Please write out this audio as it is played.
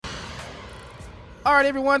All right,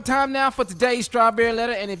 everyone, time now for today's Strawberry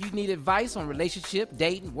Letter. And if you need advice on relationship,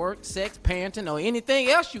 dating, work, sex, parenting, or anything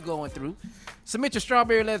else you're going through, submit your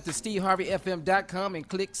Strawberry Letter to steveharveyfm.com and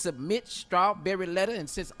click Submit Strawberry Letter. And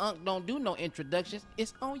since Unc don't do no introductions,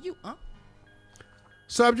 it's on you, Unc.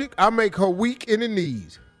 Subject, I make her weak in the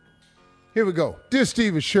knees. Here we go. Dear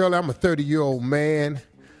Steve and Shirley, I'm a 30-year-old man.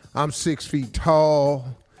 I'm 6 feet tall.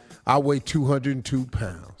 I weigh 202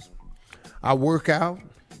 pounds. I work out,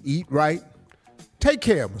 eat right, take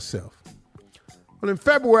care of myself. Well, in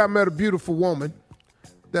February, I met a beautiful woman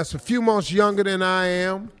that's a few months younger than I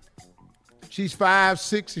am. She's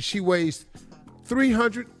 5'6", and she weighs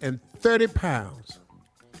 330 pounds.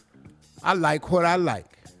 I like what I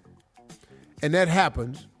like. And that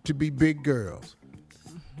happens to be big girls.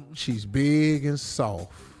 She's big and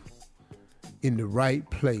soft in the right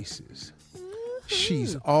places.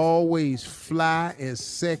 She's always fly and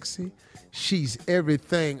sexy. She's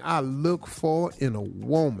everything I look for in a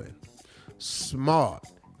woman. Smart,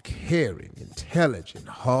 caring, intelligent,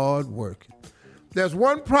 hardworking. There's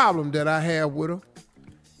one problem that I have with her,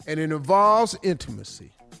 and it involves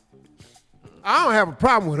intimacy. I don't have a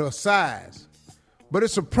problem with her size, but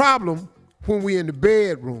it's a problem when we in the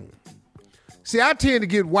bedroom. See, I tend to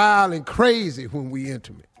get wild and crazy when we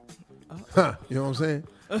intimate. You know what I'm saying?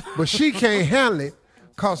 But she can't handle it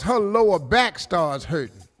because her lower back starts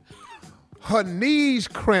hurting. Her knees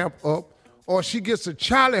cramp up or she gets a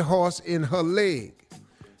Charlie horse in her leg.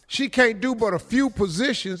 She can't do but a few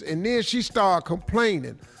positions and then she started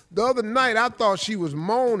complaining. The other night I thought she was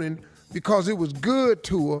moaning because it was good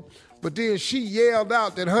to her, but then she yelled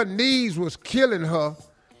out that her knees was killing her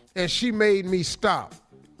and she made me stop.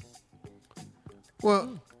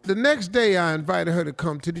 Well, the next day I invited her to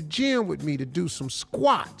come to the gym with me to do some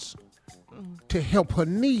squats to help her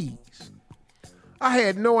knees. I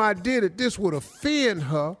had no idea that this would offend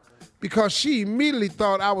her because she immediately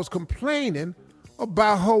thought I was complaining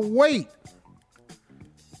about her weight.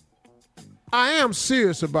 I am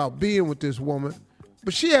serious about being with this woman,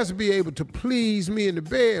 but she has to be able to please me in the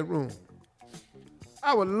bedroom.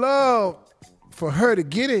 I would love for her to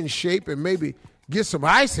get in shape and maybe get some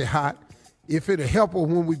icy hot if it'll help her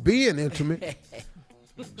when we being intimate.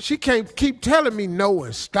 She can't keep telling me no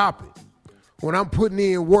and stop it when I'm putting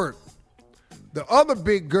in work. The other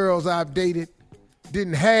big girls I've dated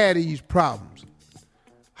didn't have these problems.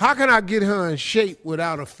 How can I get her in shape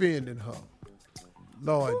without offending her?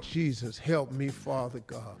 Lord Jesus, help me, Father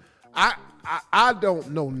God. I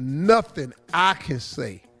don't know nothing I can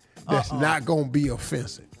say that's not going to be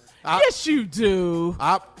offensive. Yes, you do.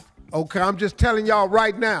 Okay, I'm just telling y'all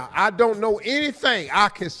right now, I don't know anything I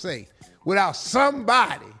can say without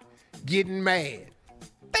somebody getting mad.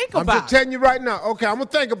 Think about it. I'm just telling you right now. Okay, I'm going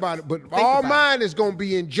to think about it, but all mine is going to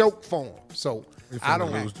be in joke form. So I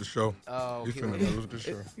don't lose the show. Oh, You finna lose the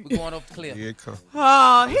show. We're going off the cliff. Here it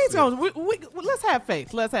come. He's going. Let's have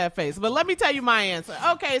faith. Let's have faith. But let me tell you my answer.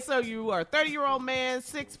 Okay, so you are a 30-year-old man,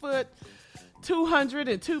 6 foot,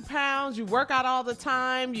 202 pounds. You work out all the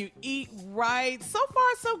time. You eat right. So far,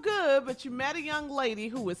 so good. But you met a young lady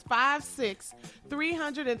who is 5'6",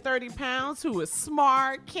 330 pounds, who is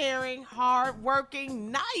smart, caring,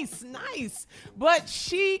 hardworking, nice. But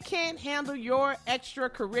she can't handle your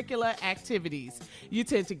extracurricular activities. You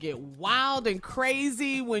tend to get wild and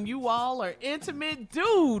crazy when you all are intimate.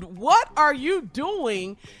 Dude, what are you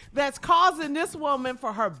doing that's causing this woman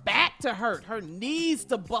for her back to hurt, her knees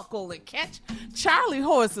to buckle and catch Charlie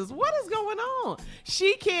horses? What is going on?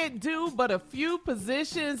 She can't do but a few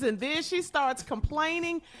positions and then she starts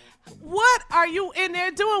complaining. What are you in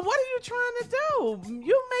there doing? What are you trying to do?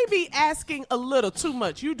 You may be asking a little too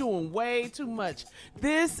much. You're doing way too much.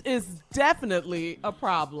 This is definitely a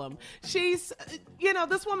problem. She's,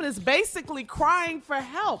 this woman is basically crying for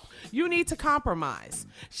help. You need to compromise.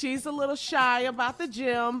 She's a little shy about the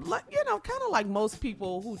gym, kind of like most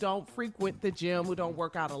people who don't frequent the gym, who don't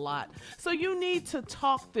work out a lot. So you need to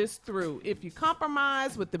talk this through. If you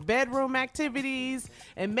compromise with the bedroom activities,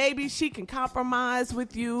 and maybe she can compromise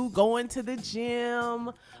with you going to the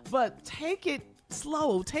gym, but take it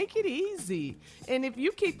slow, take it easy. And if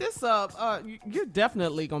you keep this up, you're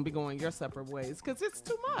definitely going to be going your separate ways because it's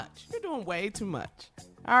too much. You're doing way too much.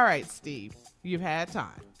 All right, Steve, you've had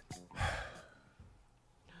time.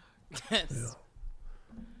 Yes.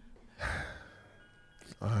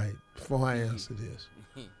 All right, before I answer this,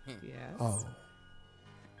 Yes.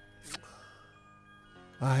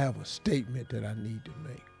 I have a statement that I need to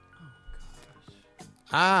make.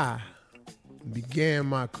 I began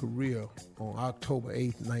my career on October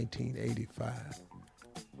 8th, 1985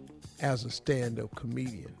 as a stand-up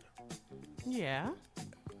comedian. Yeah.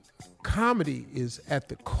 comedy is at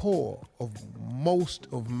the core of most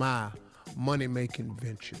of my money-making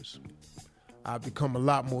ventures. I've become a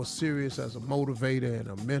lot more serious as a motivator and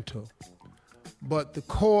a mentor. But the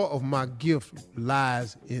core of my gift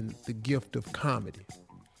lies in the gift of comedy.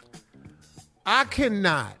 I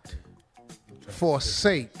cannot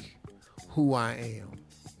forsake who I am.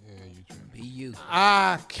 Be you.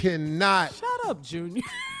 I cannot Shut up, Junior.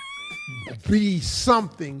 be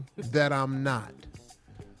something that I'm not.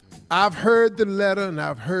 I've heard the letter and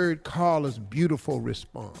I've heard Carla's beautiful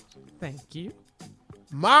response. Thank you.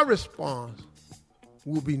 My response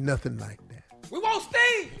will be nothing like that. We want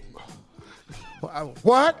Steve.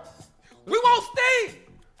 What? We want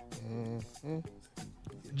Steve.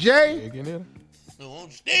 Jay? We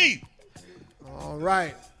want Steve. All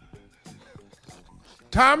right.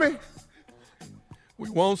 Tommy? We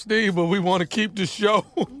want Steve, but we want to keep the show.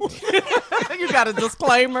 You got a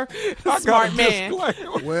disclaimer. Smart man.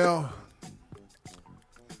 Well,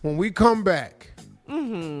 when we come back,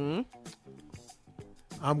 I'm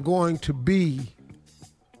going to be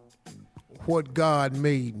what God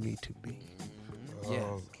made me to be. Yes.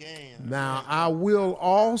 Okay. Now, I will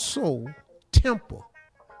also temper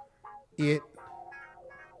it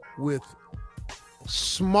with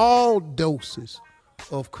small doses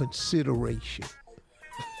of consideration,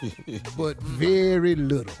 but very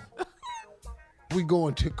little. We go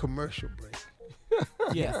into commercial break.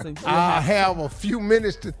 Yes. And I have a few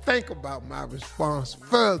minutes to think about my response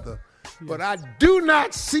further, but I do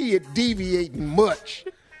not see it deviating much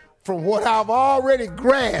from what I've already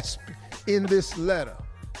grasped in this letter.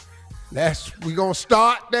 We're going to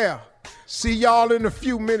start there. See y'all in a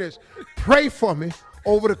few minutes. Pray for me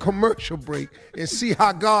over the commercial break and see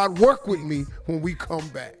how God work with me when we come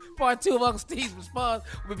back. Part 2 of Uncle Steve's response.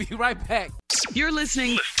 We'll be right back. You're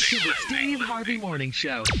listening to the Steve Harvey Morning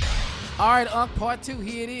Show. All right, Unc, part 2.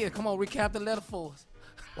 Here it is. Come on, recap the letter for us.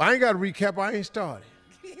 Well, I ain't got to recap. I ain't started.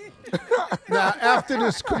 Now, after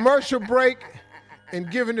this commercial break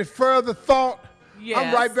and giving it further thought, Yes.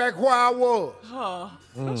 I'm right back where I was.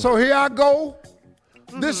 So here I go.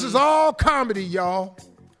 This is all comedy, y'all.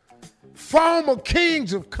 Former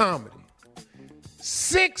kings of comedy.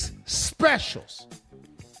 6 specials.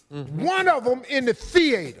 One of them in the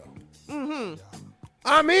theater.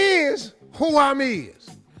 I'm is who I'm is.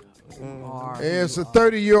 It's a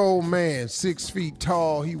 30-year-old man, 6 feet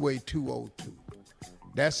tall. He weighed 202.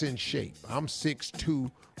 That's in shape. I'm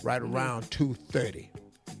 6'2", right around 230.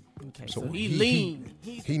 Okay, so he lean.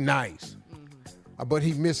 He nice. But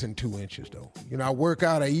he missing 2 inches, though. You know, I work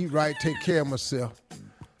out, I eat right, take care of myself.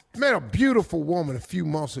 Met a beautiful woman a few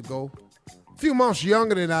months ago. A few months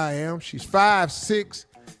younger than I am. She's 5'6",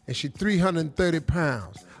 and she's 330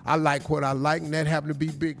 pounds. I like what I like, and that happen to be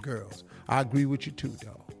big girls. I agree with you, too,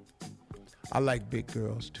 dog. I like big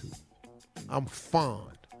girls, too. I'm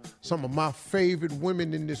fond. Some of my favorite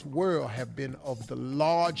women in this world have been of the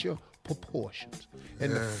larger proportions.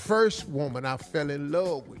 And the first woman I fell in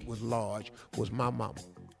love with was large, was my mama.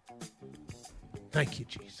 Thank you,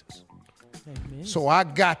 Jesus. Amen. So I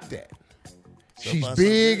got that. She's far, so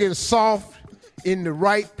big good. and soft in the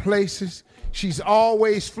right places. She's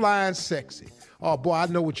always flying sexy. Oh, boy, I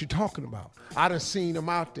know what you're talking about. I done seen them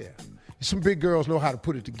out there. Some big girls know how to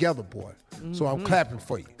put it together, boy. So I'm clapping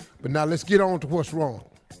for you. But now let's get on to what's wrong.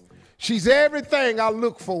 She's everything I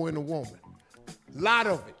look for in a woman. Lot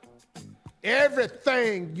of it.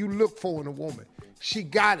 Everything you look for in a woman. She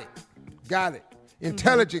got it. Got it.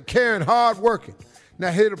 Intelligent, caring, hardworking. Now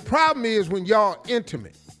here the problem is when y'all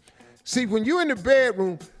intimate. See, when you're in the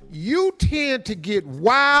bedroom, you tend to get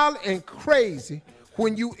wild and crazy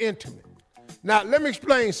when you intimate. Now let me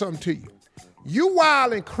explain something to you. You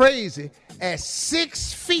wild and crazy at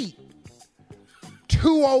 6 feet,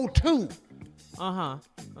 202.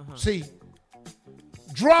 See,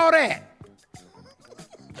 draw that.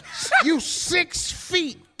 You 6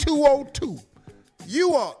 feet, 202.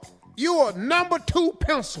 You are number 2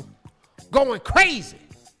 pencil going crazy.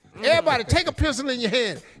 Everybody take a pencil in your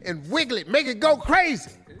hand and wiggle it, make it go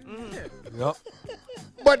crazy. Yep.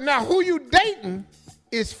 But now who you dating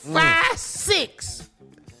is 5'6",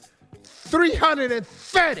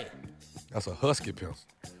 330. That's a husky pencil.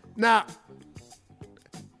 Now,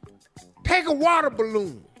 take a water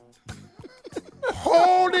balloon,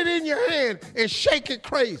 hold it in your hand, and shake it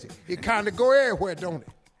crazy. It kind of go everywhere, don't it?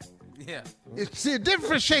 Yeah. It's the difference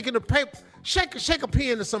from shaking the paper. Shake a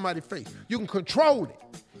pen to somebody's face. You can control it.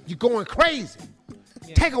 You're going crazy.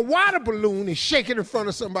 Yeah. Take a water balloon and shake it in front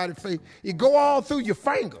of somebody's face. It go all through your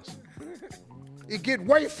fingers. It get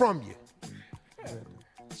away from you.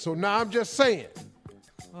 So now I'm just saying.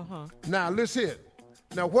 Now listen here.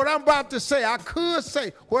 Now, what I'm about to say, I could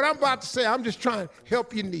say, what I'm about to say, I'm just trying to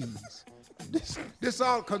help your knees. This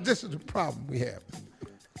all, because this is the problem we have.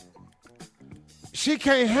 She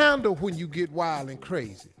can't handle when you get wild and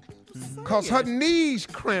crazy. Because her knees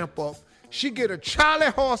cramp up. She get a Charlie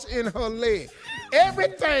horse in her leg.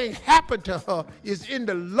 Everything happened to her is in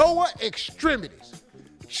the lower extremities.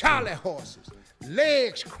 Charlie horses,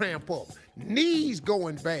 legs cramp up, knees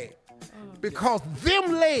going bad. Because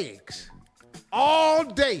them legs, all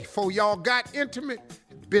day before y'all got intimate,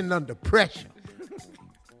 been under pressure.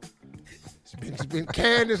 It's been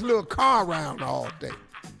carrying this little car around all day.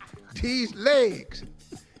 These legs,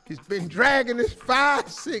 it's been dragging this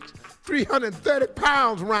 5'6", 330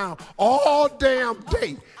 pounds around all damn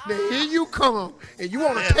day. Now here you come, and you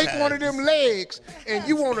want to take one of them legs, and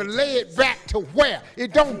you want to lay it back to where?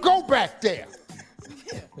 It don't go back there.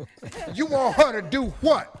 You want her to do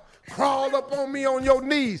what? Crawl up on me on your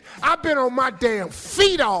knees. I've been on my damn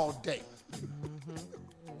feet all day.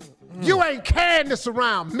 You ain't carrying this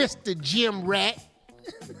around, Mr. Gym Rat.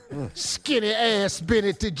 Skinny ass been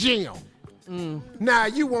at the gym. Now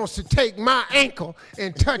you wants to take my ankle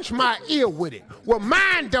and touch my ear with it. Well,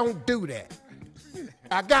 mine don't do that.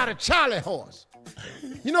 I got a Charlie horse.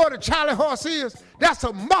 You know what a Charlie horse is? That's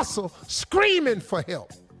a muscle screaming for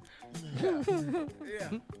help.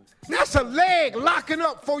 That's a leg locking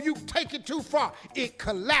up before you take it too far. It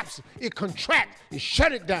collapses, it contracts, it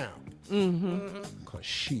shut it down. Because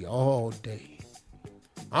she all day.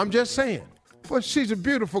 I'm just saying. But she's a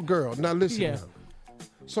beautiful girl. Now listen to her.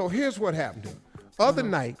 So here's what happened to her. Other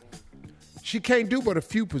night, she can't do but a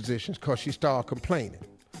few positions because she started complaining.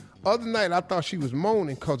 Other night, I thought she was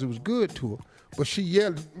moaning because it was good to her. But she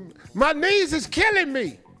yelled, my knees is killing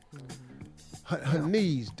me. Her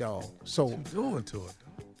knees, dog. So Doing to it.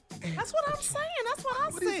 That's what I'm saying. That's what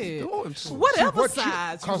I said. doing to her? Whatever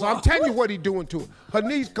size. Because I'm telling you what he doing to her. Her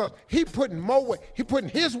knees, because he putting more weight. He putting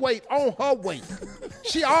his weight on her weight.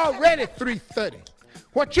 She already 330.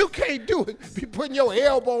 What you can't do is be putting your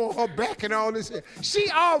elbow on her back and all this. She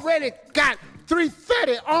already got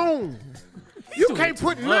 330 on. You can't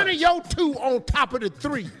put none of your two on top of the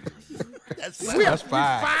three. That's five.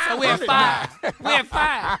 So we're at 5. We're at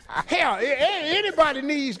 5. Hell, anybody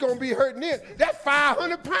knees gonna be hurting this. That's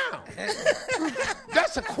 500 pounds.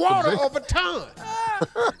 That's a quarter of a ton.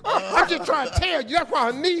 I'm just trying to tell you, that's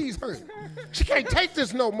why her knees hurt. She can't take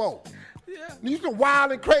this no more. You some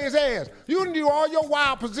wild and crazy ass. You don't do all your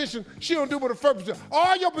wild positions. She don't do but the first position.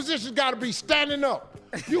 All your positions gotta be standing up.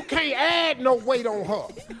 You can't add no weight on her.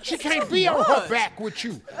 She can't be on her back with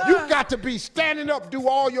you. You got to be standing up, do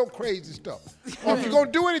all your crazy stuff. Or if you're going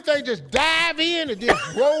to do anything, just dive in and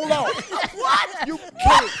just roll off. What? You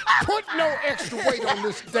can't put no extra weight on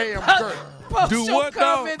this damn girl. Post Do your what,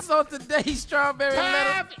 though? comments on today's Strawberry Letter.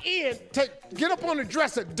 Dive in. Get up on the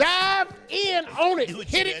dresser. Dive in on it.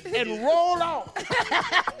 Hit it and roll off.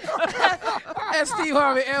 At Steve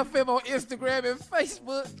Harvey FM on Instagram and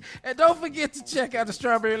Facebook. And don't forget to check out the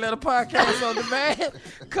Strawberry Letter podcast on demand.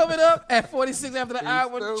 Coming up at 46 after the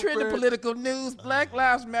hour, trending political news. Black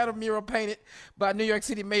Lives Matter mural painted by New York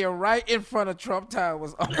City Mayor right in front of Trump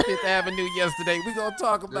Towers on 5th Avenue yesterday. We're going to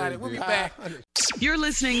talk about it. We'll be back. You're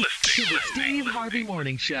listening to the Steve Harvey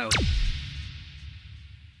Morning Show.